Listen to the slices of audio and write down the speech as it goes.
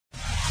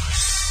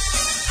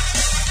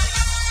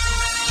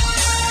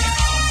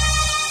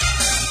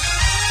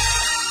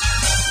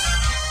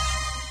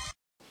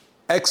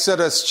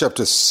Exodus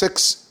chapter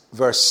 6,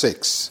 verse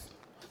 6.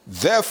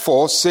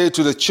 Therefore say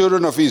to the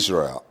children of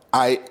Israel,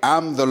 I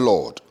am the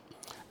Lord.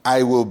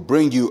 I will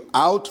bring you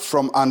out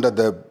from under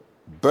the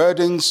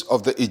burdens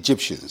of the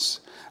Egyptians.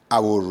 I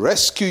will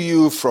rescue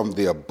you from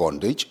their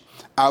bondage.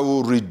 I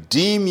will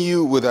redeem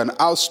you with an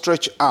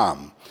outstretched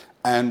arm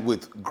and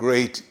with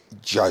great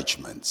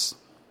judgments.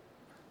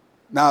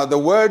 Now, the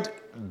word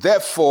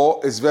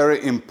therefore is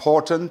very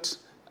important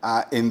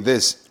in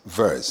this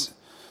verse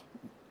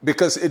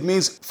because it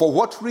means for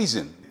what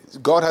reason?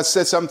 God has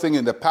said something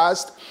in the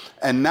past,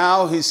 and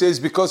now he says,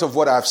 because of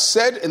what I've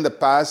said in the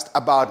past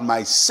about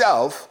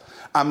myself,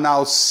 I'm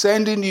now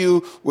sending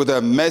you with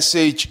a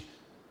message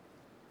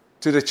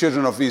to the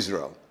children of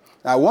Israel.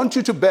 Now, I want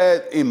you to bear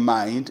in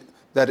mind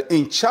that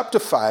in chapter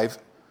 5,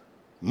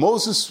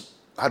 Moses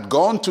had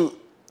gone to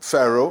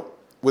Pharaoh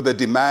with a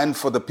demand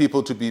for the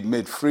people to be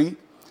made free.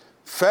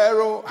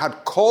 Pharaoh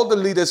had called the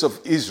leaders of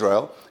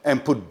Israel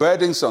and put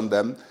burdens on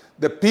them.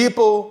 The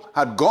people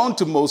had gone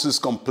to Moses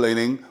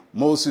complaining.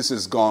 Moses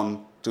has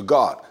gone to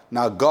God.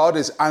 Now God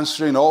is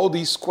answering all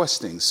these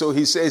questions. So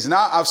he says,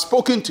 now I've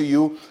spoken to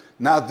you.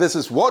 Now this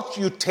is what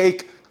you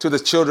take to the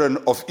children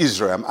of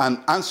Israel.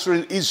 And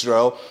answering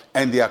Israel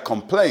and their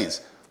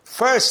complaints.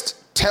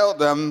 First, tell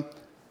them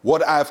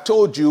what I have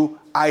told you,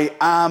 I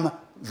am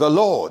the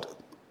Lord.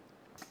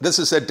 This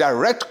is a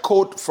direct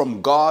quote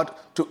from God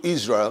to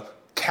Israel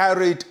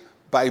carried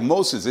by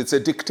Moses. It's a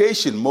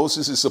dictation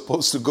Moses is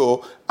supposed to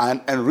go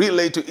and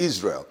relay to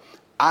Israel.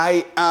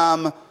 I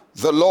am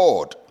the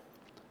Lord.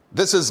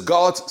 This is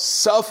God's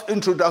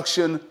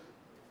self-introduction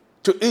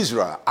to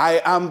Israel.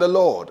 I am the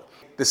Lord.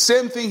 The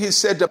same thing he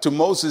said to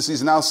Moses,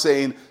 he's now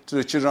saying to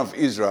the children of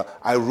Israel,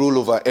 I rule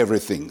over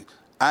everything.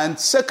 And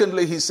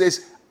secondly, he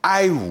says,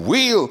 I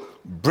will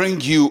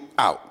bring you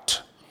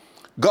out.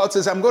 God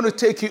says, I'm going to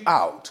take you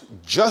out.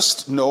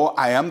 Just know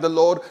I am the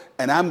Lord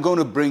and I'm going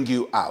to bring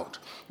you out.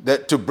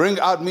 That to bring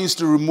out means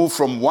to remove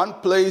from one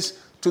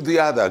place to the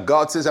other.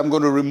 God says, I'm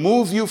going to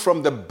remove you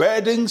from the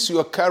burdens you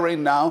are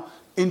carrying now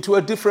into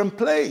a different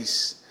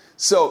place.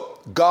 So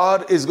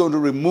God is going to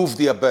remove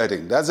their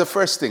burden. That's the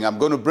first thing. I'm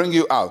going to bring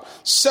you out.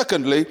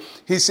 Secondly,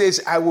 he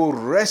says, I will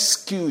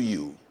rescue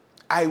you.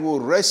 I will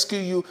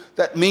rescue you.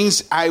 That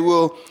means I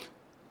will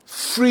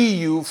free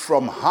you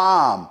from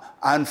harm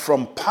and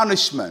from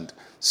punishment.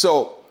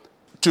 So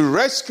to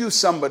rescue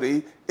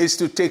somebody is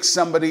to take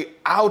somebody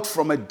out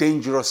from a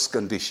dangerous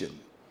condition.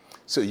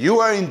 So you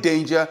are in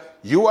danger,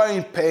 you are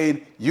in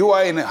pain, you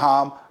are in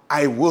harm,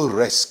 I will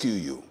rescue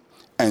you.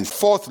 And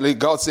fourthly,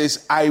 God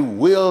says, I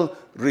will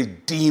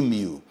redeem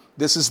you.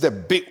 This is the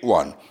big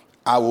one.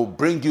 I will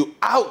bring you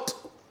out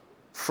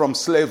from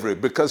slavery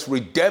because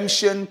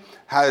redemption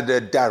had a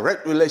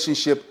direct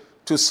relationship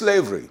to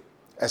slavery.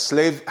 A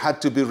slave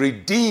had to be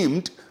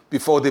redeemed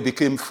before they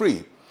became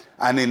free.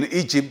 And in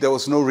Egypt, there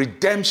was no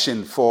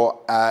redemption for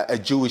a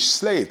Jewish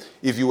slave.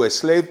 If you were a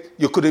slave,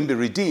 you couldn't be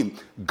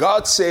redeemed.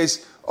 God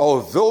says,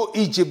 although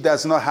Egypt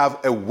does not have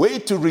a way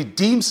to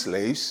redeem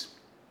slaves,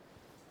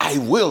 I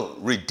will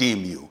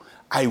redeem you.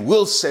 I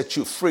will set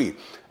you free.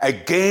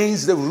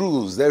 Against the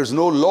rules, there's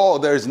no law,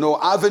 there's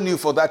no avenue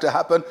for that to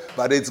happen,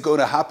 but it's going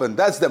to happen.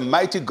 That's the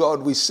mighty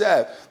God we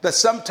serve. That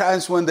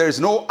sometimes when there's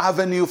no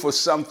avenue for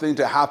something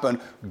to happen,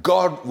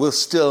 God will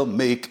still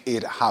make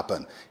it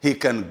happen. He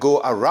can go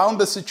around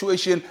the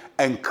situation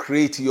and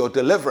create your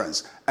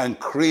deliverance, and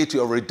create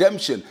your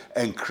redemption,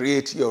 and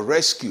create your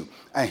rescue.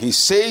 And he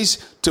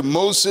says to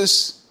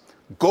Moses,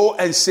 go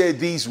and say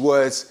these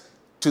words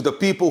to the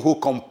people who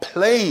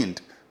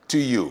complained to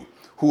you,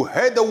 who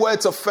heard the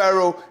words of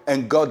Pharaoh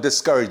and got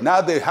discouraged.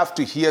 Now they have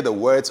to hear the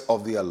words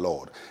of their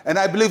Lord. And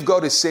I believe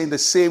God is saying the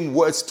same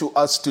words to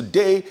us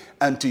today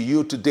and to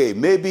you today.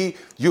 Maybe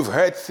you've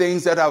heard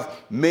things that have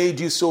made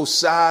you so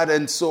sad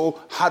and so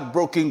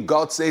heartbroken.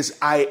 God says,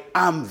 I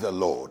am the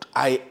Lord.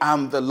 I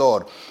am the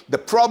Lord. The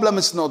problem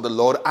is not the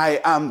Lord. I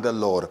am the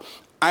Lord.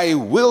 I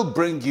will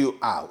bring you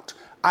out.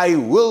 I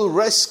will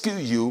rescue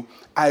you.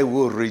 I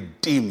will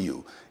redeem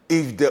you.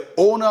 If the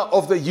owner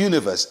of the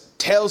universe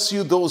tells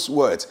you those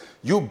words,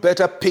 you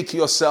better pick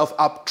yourself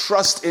up,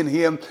 trust in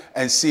him,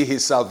 and see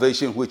his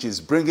salvation, which is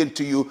bringing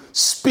to you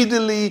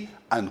speedily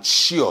and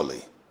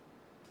surely.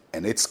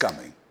 And it's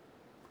coming.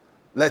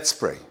 Let's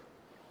pray.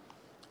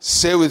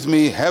 Say with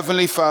me,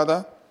 Heavenly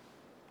Father,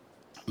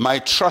 my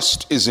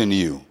trust is in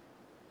you.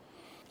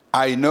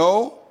 I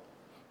know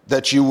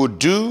that you will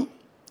do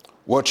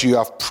what you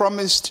have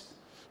promised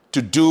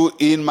to do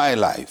in my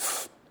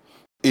life.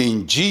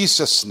 In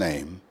Jesus'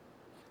 name,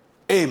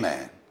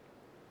 amen.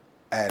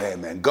 And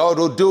amen. God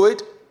will do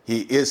it.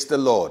 He is the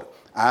Lord.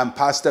 I'm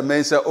Pastor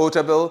Mensa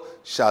Otabil.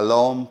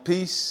 Shalom,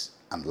 peace,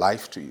 and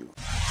life to you.